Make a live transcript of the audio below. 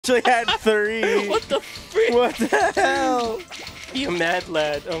actually had 3. What the freak? What the hell? You mad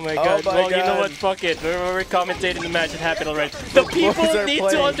lad. Oh my god. My well, god. you know what? Fuck it. We're commentating the match. It happened already. The people need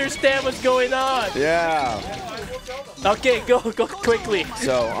to understand what's going on. Yeah. Okay, go quickly.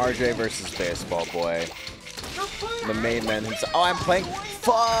 So, RJ versus Baseball Boy. The main man himself. Oh, I'm playing.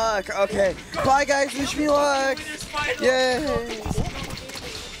 Fuck. Okay. Bye, guys. Wish me luck. Yay.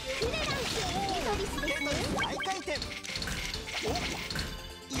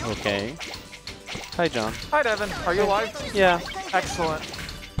 Okay. Hi, John. Hi, Devin. Are you live? Yeah. Excellent.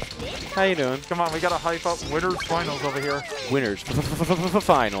 How you doing? Come on, we gotta hype up Winners Finals over here. Winners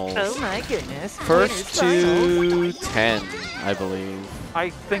Finals. Oh my goodness. First to 10, I believe. I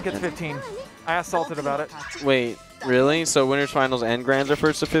think it's 15. I asked Salted about it. Wait, really? So Winners Finals and Grands are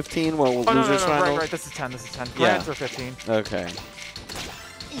first to 15? Well, Oh, Losers no, Finals? right. This is 10. This is 10. Yeah. Grands are 15. Okay.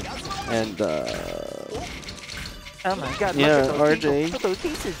 And, Oh my god. yeah, look at those RJ people. Put those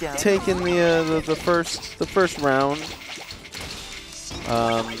pieces down. taking the first round.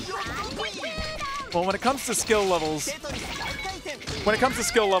 Well, when it comes to skill levels,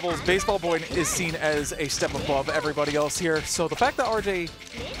 Baseball Boy is seen as a step above everybody else here. So the fact that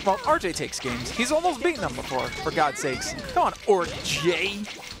RJ takes games. He's almost beaten them before, for God's sakes. Come on, OrgJ.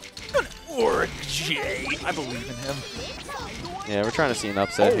 Come on, OrgJ. I believe in him. Yeah, we're trying to see an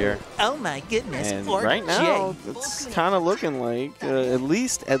upset here. Oh my goodness. And Org right now, J. it's kind of looking like at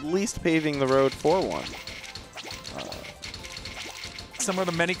least paving the road for one. Similar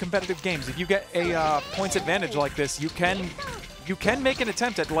to many competitive games, if you get a points advantage like this, you can make an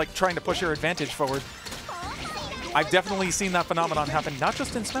attempt at like trying to push your advantage forward. I've definitely seen that phenomenon happen, not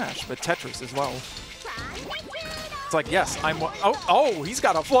just in Smash, but Tetris as well. It's like, yes, oh, he's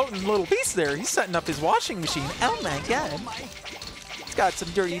got a floating little piece there. He's setting up his washing machine. Oh my god. He's got some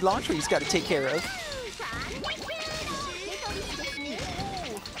dirty laundry he's got to take care of.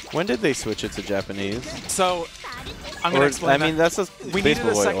 When did they switch it to Japanese? So, I'm going to explain I mean, that's just We needed Baseball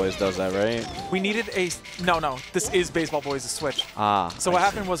a Boy second- always does that, right? We needed a... No. This is Baseball Boy's Switch. Ah. So what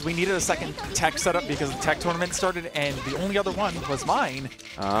happened was we needed a second tech setup because the tech tournament started, and the only other one was mine.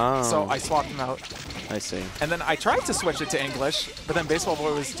 Oh. So I swapped them out. I see. And then I tried to switch it to English, but then Baseball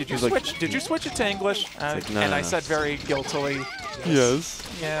Boy was, did you switch it to English? like, no, and no, I no. said very guiltily, Yes.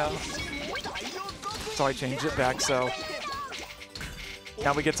 yeah. So I changed it back, so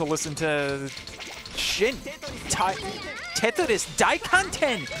now we get to listen to Xeno Tetris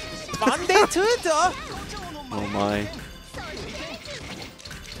Daikanten Bande Tudo Oh my.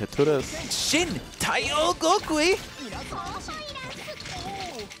 Tetris. Shin Taio Gokui.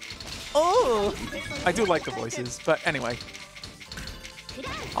 Oh. I do like the voices, but anyway.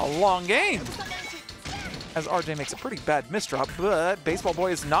 A long game. As RJ makes a pretty bad misdrop, but Baseball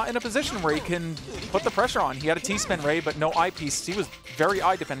Boy is not in a position where he can put the pressure on. He had a T-spin raid, but no I-piece. He was very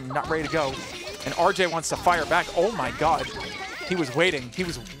I-dependent, not ready to go. And RJ wants to fire back. Oh my god. He was waiting. He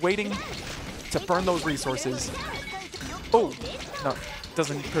was waiting to burn those resources. Oh. No,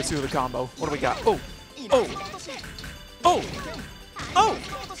 doesn't pursue the combo. What do we got? Oh. Oh. Oh. Oh.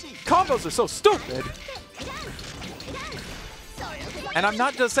 Combos are so stupid. And I'm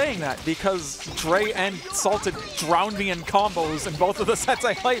not just saying that because Dre and Salted drowned me in combos in both of the sets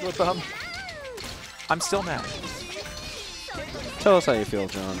I played with them. I'm still mad. Tell us how you feel,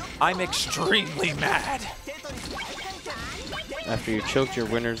 John. I'm extremely mad. After you choked your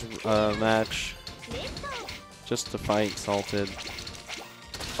winners match just to fight Salted.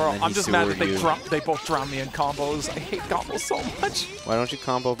 Bro, And then I'm he just mad that sewered they both drowned me in combos. I hate combos so much. Why don't you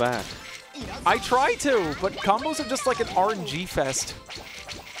combo back? I try to, but combos are just like an RNG fest.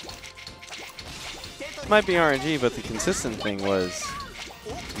 Might be RNG, but the consistent thing was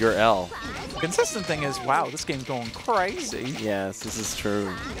your L. The consistent thing is, wow, this game's going crazy. Yes, this is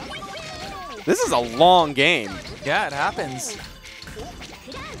true. This is a long game. Yeah, it happens.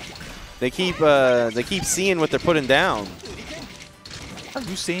 They keep seeing what they're putting down. Are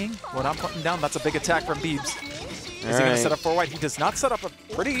you seeing what I'm putting down? That's a big attack from Beebs. Is he going to set up 4-wide? He does not set up a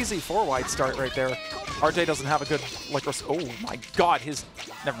pretty easy 4-wide start right there. RJ doesn't have a good, like, oh my god,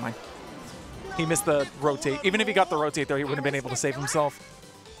 never mind. He missed the rotate. Even if he got the rotate there, he wouldn't have been able to save himself.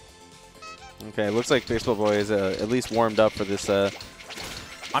 Okay, looks like Baseball Boy is at least warmed up for this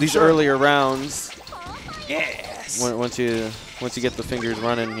these sure. earlier rounds. Yes. Once you get the fingers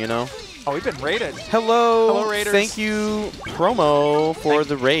running, you know. Oh, we've been raided. Hello, Raiders. Thank you, promo for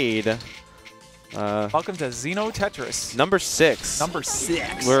the raid. Welcome to Xeno Tetris. Number 6. Number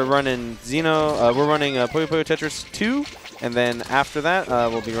 6. We're running we're running Puyo Puyo Tetris 2, and then after that,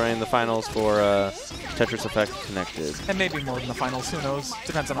 we'll be running the finals for Tetris Effect Connected. And maybe more than the finals. Who knows?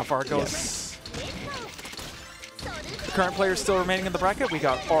 Depends on how far it goes. Yes. current players still remaining in the bracket, we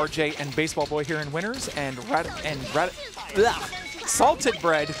got RJ and Baseball Boy here in winners, and Salted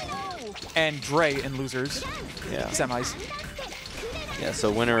Bread and Dre in losers. Yeah. Semis. Yeah,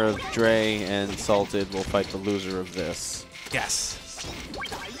 so winner of Dre and Salted will fight the loser of this. Yes.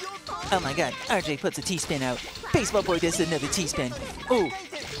 Oh my god, RJ puts a T-spin out. Baseball Boy does another T-spin. Ooh,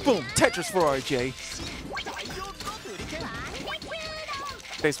 boom, Tetris for RJ.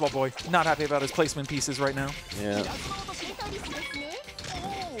 Baseball Boy, not happy about his placement pieces right now. Yeah.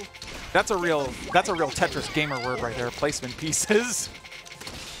 That's a real Tetris gamer word right there, placement pieces.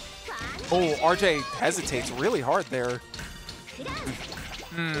 Oh, RJ hesitates really hard there.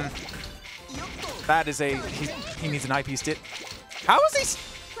 That is he needs an eyepiece. How is he?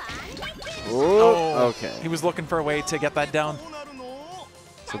 Oh, okay. He was looking for a way to get that down.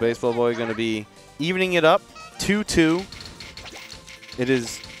 So Baseball Boy going to be evening it up, 2-2. It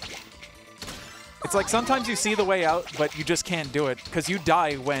is. It's like sometimes you see the way out, but you just can't do it because you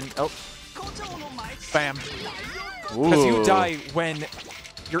die when. Oh, bam. Because you die when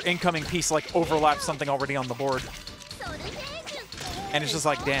your incoming piece like overlaps something already on the board. And it's just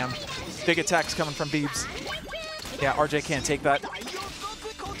like, damn. Big attacks coming from Beebs. Yeah, RJ can't take that.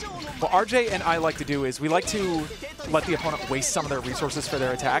 What RJ and I like to do is we like to let the opponent waste some of their resources for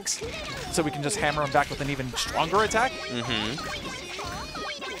their attacks so we can just hammer them back with an even stronger attack.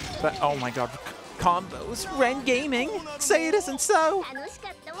 But, oh my god. Combos. Ren Gaming, say it isn't so.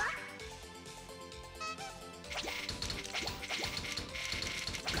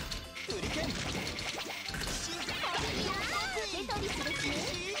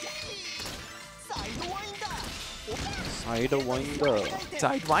 Sidewinder.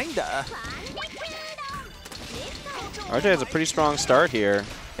 Sidewinder. RJ has a pretty strong start here.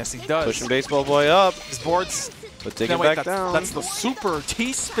 Yes, he does. Pushing Baseball Boy up, His board's... but taking No, it wait, back down. that's the super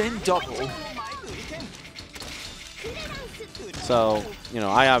T-spin double. So, you know,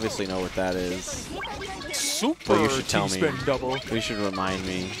 I obviously know what that is. Super But you should tell me. T-spin double. You should remind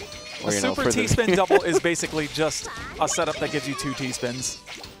me. A Or, you know, super for the- T-spin double is basically just a setup that gives you 2 T-spins.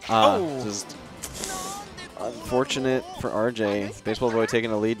 Oh. Just unfortunate for RJ. Baseball Boy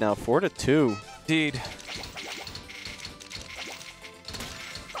taking a lead now, 4-2. Indeed.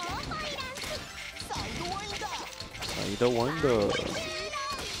 Sidewinder.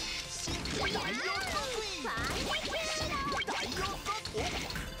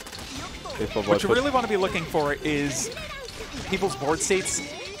 Baseball Boy What you put- really want to be looking for is people's board states.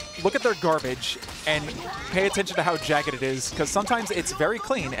 Look at their garbage and pay attention to how jagged it is, because sometimes it's very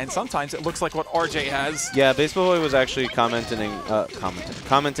clean and sometimes it looks like what RJ has. Yeah, Baseball Boy was actually commenting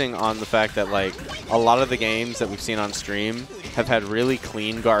on the fact that like a lot of the games that we've seen on stream have had really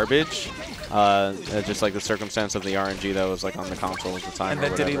clean garbage. Just like the circumstance of the RNG that was like on the console at the time. And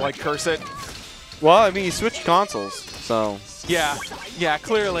then did he like curse it? Well, I mean, he switched consoles, so Yeah,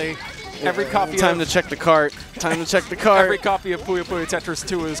 clearly. Every copy time of to check the cart. Time to check the cart. every copy of Puyo Puyo Tetris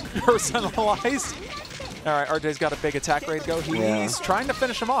 2 is personalized. All right, RJ's got a big attack ready to go. He's trying to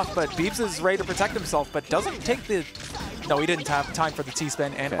finish him off, but Beebs is ready to protect himself, but doesn't take the... No, he didn't have time for the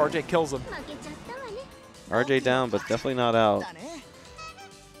T-spin, and RJ kills him. RJ down, but definitely not out.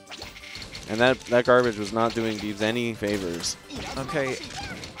 And that garbage was not doing Beebs any favors. Okay,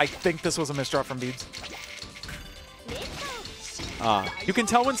 I think this was a misdraw from Beebs. You can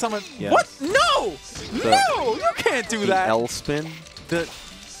tell when someone... Yes. What? No! No! You can't do The that! L spin?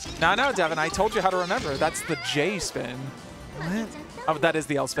 No, Devin, I told you how to remember. That's the J spin. What? Oh, that is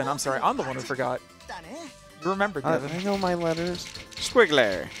the L spin. I'm sorry. I'm the one who forgot. You remembered, Devin. I know my letters.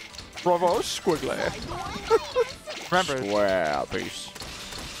 Squiggler. Bravo, Squiggler. Remember, Wow, peace.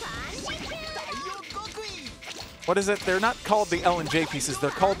 what is it? They're not called the L and J pieces. They're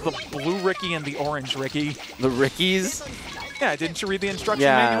called the Blue Ricky and the Orange Ricky. The Rickies? Yeah, didn't you read the instruction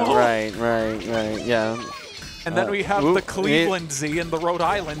Yeah, manual? right, yeah. And then we have the Cleveland Z and the Rhode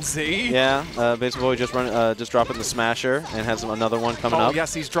Island Z. Yeah, Baseball Boy just dropping the Smasher and has another one coming Oh, up.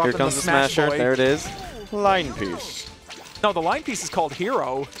 yes, he's dropping Here comes the the Smash Smasher. Boy. There it is. Line piece. No, the line piece is called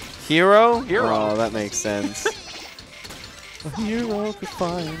Hero. Hero? Hero. Oh, that makes sense. A hero could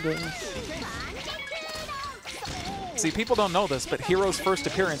find us. See, people don't know this, but Hero's first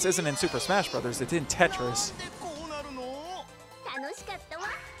appearance isn't in Super Smash Bros. It's in Tetris.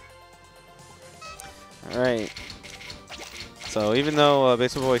 All right. So even though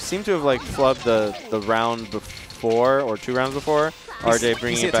Baseball Boy seemed to have like flubbed the round before or 2 rounds before, RJ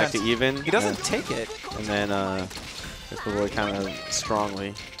bringing it back to even. He doesn't take it. And then Baseball Boy kind of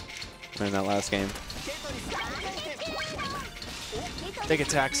strongly in that last game. Big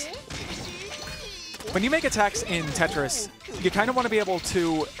attacks. When you make attacks in Tetris, you kind of want to be able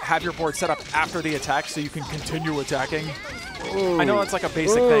to have your board set up after the attack so you can continue attacking. Ooh. I know that's like a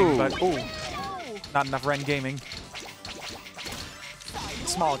basic thing, but ooh, not enough Ren gaming.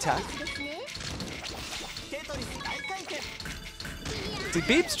 Small attack. See,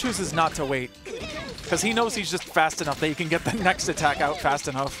 Beebs chooses not to wait because he knows he's just fast enough that he can get the next attack out fast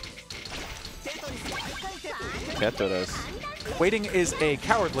enough. Tetris. Waiting is a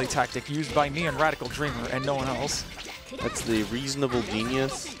cowardly tactic used by me and Radical Dreamer and no one else. That's the reasonable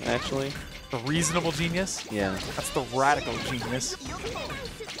genius, actually. The reasonable genius? Yeah. That's the radical genius.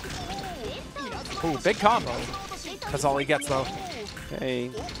 Ooh, big combo. That's all he gets, though.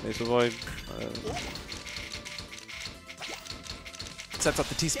 Hey, Baseball Boy. Sets up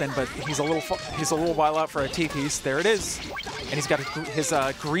the T-spin, but he's a little while out for a T-piece. There it is. And he's got his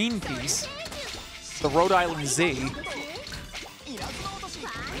green piece, the Rhode Island Z.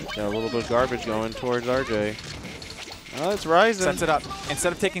 Got a little bit of garbage going towards RJ. Oh, it's rising. Sets it up.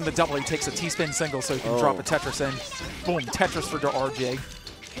 Instead of taking the double, he takes a T-spin single so he can drop a Tetris in. Boom, Tetris for RJ.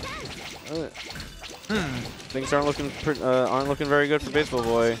 Things aren't looking very good for Baseball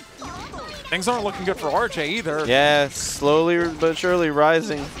Boy. Things aren't looking good for RJ either. Yeah, slowly but surely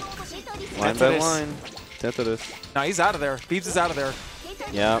rising. Line by Tetris. line. Tetris. Now he's out of there. Beebs is out of there.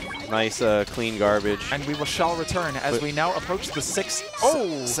 Yeah, nice clean garbage. And we shall return as we now approach the 6th.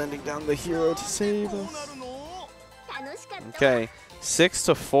 Oh! Sending down the hero to save us. Okay,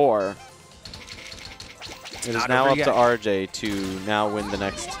 6-4. It is now up to RJ to now win the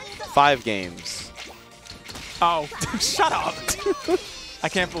next 5 games. Oh, shut up. I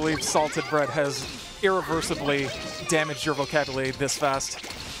can't believe salted bread has irreversibly damaged your vocabulary this fast.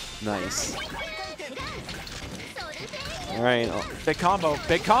 Nice. All right. Big combo,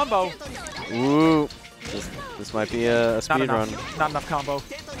 big combo. Ooh. This might be a speed run. Not enough combo.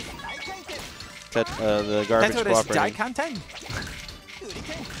 The garbage cooperating. content.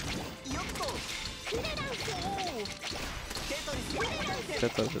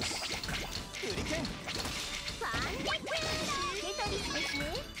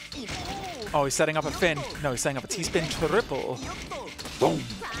 Oh, he's setting up a fin. No, he's setting up a T-spin triple. Boom.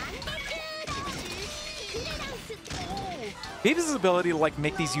 Beebs' ability to like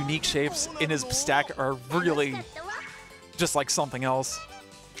make these unique shapes in his stack are really just like something else.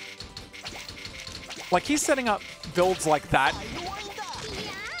 Like he's setting up builds like that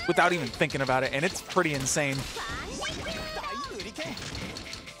without even thinking about it, and it's pretty insane.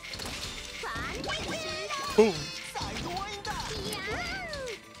 Boom.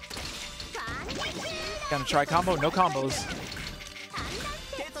 Gonna try combo, no combos.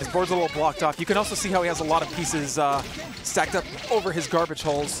 His board's a little blocked off. You can also see how he has a lot of pieces stacked up over his garbage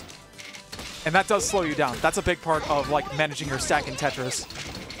holes. And that does slow you down. That's a big part of like managing your stack in Tetris.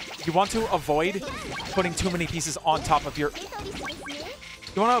 You want to avoid putting too many pieces on top of your...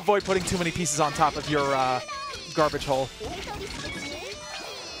 You want to avoid putting too many pieces on top of your garbage hole.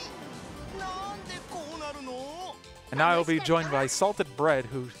 And now I'll be joined by Salted Bread,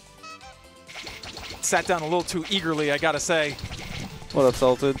 who sat down a little too eagerly, I gotta say. What up,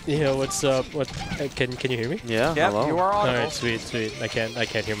 Salted? Yeah, what's up? What? Can you hear me? Yeah. Yep, Hello. you are audible. All right, sweet. I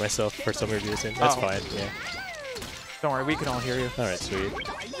can't hear myself for some reason. That's fine. Yeah. Don't worry, we can all hear you. All right, sweet.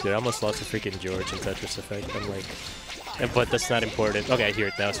 Dude, I almost lost a freaking George in Tetris Effect. I'm like, but that's not important. Okay, I hear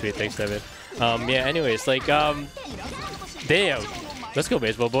it now. Sweet, thanks, Devin. Yeah. Anyways, like, damn. Let's go,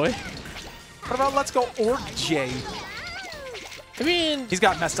 Baseball Boy. What about let's go J? I mean, He's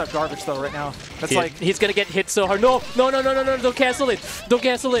got messed up garbage though right now. That's like he's gonna get hit so hard. No! Don't cancel it! Don't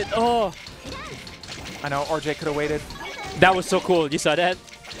cancel it! Oh! I know RJ could have waited. That was so cool. You saw that?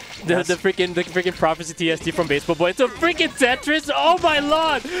 Yes. The freaking Prophecy TST from Baseball Boy. It's a freaking Tetris. Oh my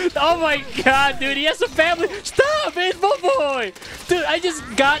lord! Oh my god, dude! He has a family. Stop, Baseball Boy! Dude, I just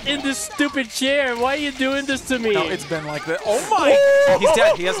got in this stupid chair. Why are you doing this to me? No, it's been like that. Oh my! He's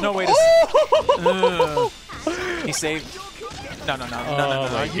dead. He has no way to. He saved. No. Oh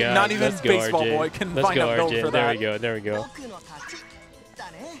my god. Not even Let's go, Baseball RJ. Boy can Let's find go, a build RJ. for that. There we go.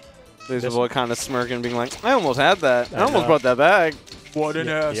 Baseball Boy kind of smirking, being like, "I almost had that. I almost brought that back." What an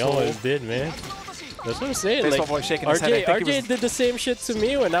He asshole! always did, man. That's what I'm saying. Baseball Like, Boy shaking his head. I think RJ did the same shit to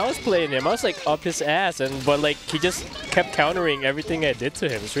me when I was playing him. I was like up his ass, but like he just kept countering everything I did to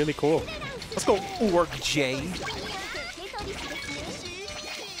him. It's really cool. Let's go J.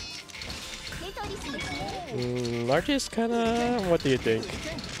 RJ's kind of. What do you think?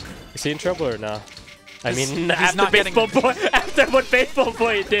 Is he in trouble or not? I mean, He's after not getting- Baseball Boy, after what Baseball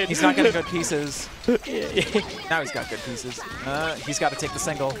Boy did. He's not getting good pieces. Yeah. Now he's got good pieces. He's got to take the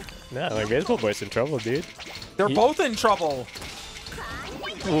single. No, like Baseball Boy's in trouble, dude. They're both in trouble.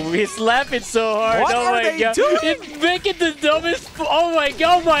 He's laughing so hard. What oh are my they god. doing? It's making the dumbest. Oh my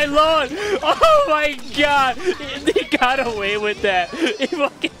god, my lord. Oh my god. He got away with that. He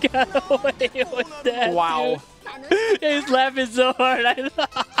fucking got away with that. Wow. Dude. He's laughing so hard.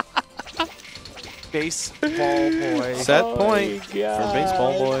 Baseball boy. Set Oh point my for God,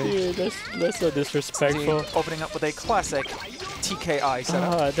 baseball boy. Dude, that's so disrespectful. Opening up with a classic TKI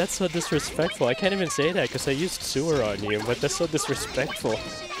setup. Ah, that's so disrespectful. I can't even say that because I used sewer on you, but that's so disrespectful.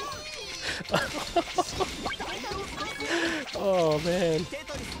 Oh man.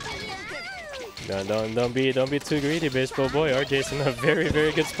 No, don't be too greedy, baseball boy. RJ's in a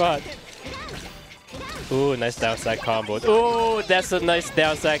very good spot. Ooh, nice downside combo. Ooh, that's a nice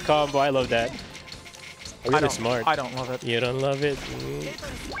downside combo. I love that. Really smart. I don't love it. You don't love it?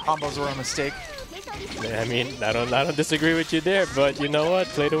 Combos were a mistake. I mean, I don't disagree with you there, but you know what?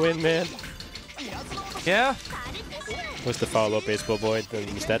 Play to win, man. Yeah. What's the follow-up, baseball boy?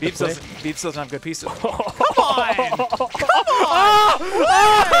 Is that the play? Beeps doesn't have good pieces. Come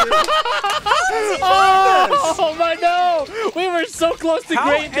Oh my no! We were so close to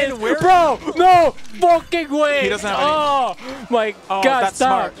greatness, bro. No fucking way! He doesn't have any. My God! That's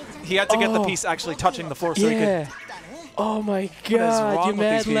stop. smart. He had to get the piece actually touching the floor so he could. Oh my God! You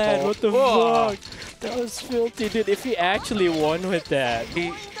mad lad? What the fuck? That was filthy, dude. If he actually won with that,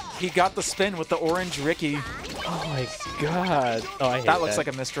 he got the spin with the orange Ricky. Oh my God! Oh, I hate that looks like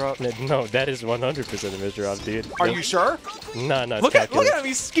a misdrop. No, that is 100% a misdrop, dude. Are you sure? No, no. Look at him.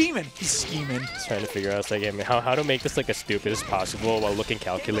 He's scheming. He's scheming. He's trying to figure out like, how to make this like as stupid as possible while looking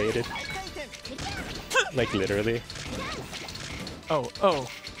calculated. Like literally. Oh.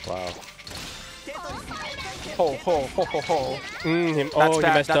 Wow. Ho. Oh, he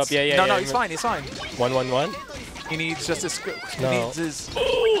bad. messed up. Yeah. No, he's fine. 1-1-1. He needs just his. He No. needs his.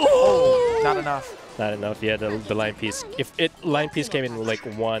 Oh, not enough. Not enough. Yeah, the line piece. If line piece came in like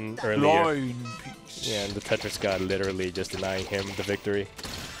 1 earlier. Line piece. Yeah, and the Tetris god literally just denying him the victory.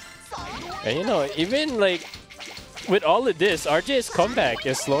 And you know, even like with all of this, RJ's comeback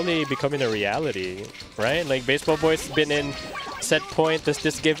is slowly becoming a reality, right? Like baseball boy's been in set point. Does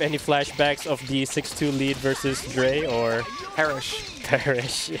this give any flashbacks of the 6-2 lead versus Dre or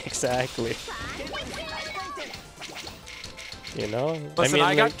Parrish? Exactly. You know? Listen, I mean,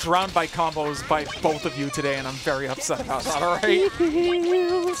 I got drowned by combos by both of you today, and I'm very upset about that, alright?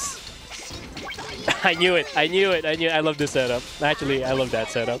 I knew it. I love this setup. Actually, I love that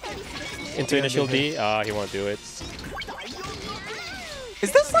setup. Into initial D. Ah, he won't do it.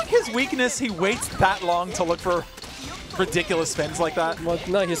 Is this like his weakness? He waits that long to look for ridiculous spins like that? Well,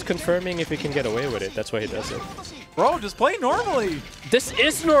 no, he's confirming if he can get away with it. That's why he does it. Bro, just play normally. This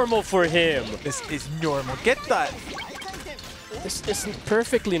is normal for him. This is normal. Get that. This is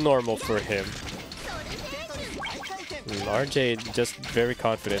perfectly normal for him. RJ just very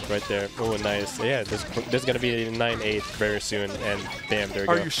confident right there. Oh, nice. Yeah, there's gonna be 9-8 very soon, and bam, there we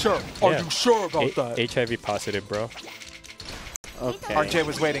go. Are you sure? Are you sure about that? HIV positive, bro. Okay. RJ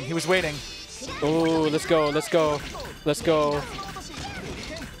was waiting. He was waiting. Oh, let's go.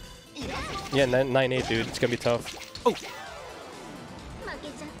 Yeah, 9-8, dude. It's gonna be tough. Oh.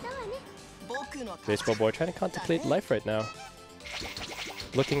 Baseball boy trying to contemplate life right now.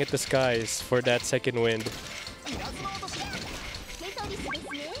 Looking at the skies for that second wind.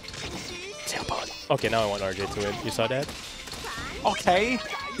 Sailboat. Okay, now I want RJ to win. You saw that? Okay.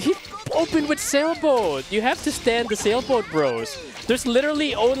 He opened with sailboat. You have to stand the sailboat, bros. There's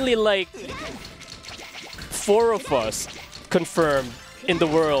literally only like 4 of us confirmed in the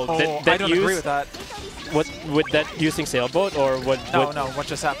world that I don't agree with that. What with that using sailboat or what? No, what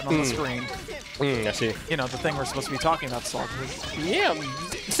just happened on the screen? I see. You know, the thing we're supposed to be talking about, Salt. Yeah,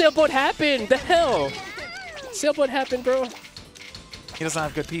 sailboat happened. The hell? Sailboat happened, bro. He doesn't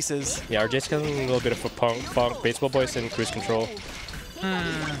have good pieces. Yeah, RJ's getting a little bit of a punk. Baseball boy's in cruise control.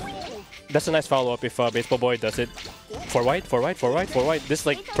 That's a nice follow-up if Baseball boy does it. 4 white. This is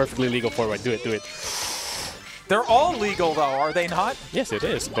like perfectly legal 4 white. Do it. They're all legal, though, are they not? Yes, it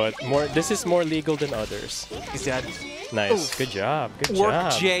is, but this is more legal than others. He's dead. Nice. Oof. Good job.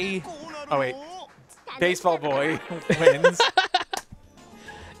 Work J. Oh, wait. Baseball boy wins.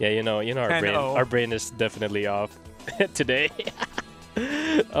 Yeah, you know our brain is definitely off today.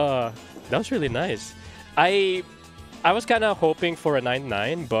 That was really nice. I was kind of hoping for a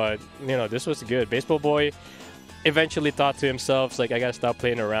 9-9, but you know, this was good. Baseball boy eventually thought to himself, like, I gotta stop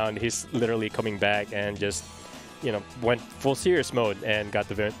playing around. He's literally coming back and just, you know, went full serious mode and got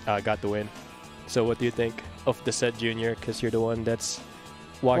the win. So what do you think of the set, Junior? Because you're the one that's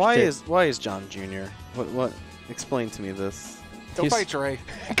watched Why is John Jr.? What? Explain to me this. Go fight Dre.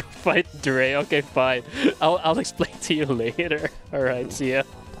 fight Dre. Okay, fine. I'll explain to you later. All right, see ya.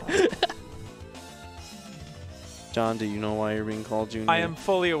 John, do you know why you're being called Junior? I am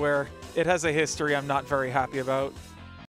fully aware. It has a history I'm not very happy about.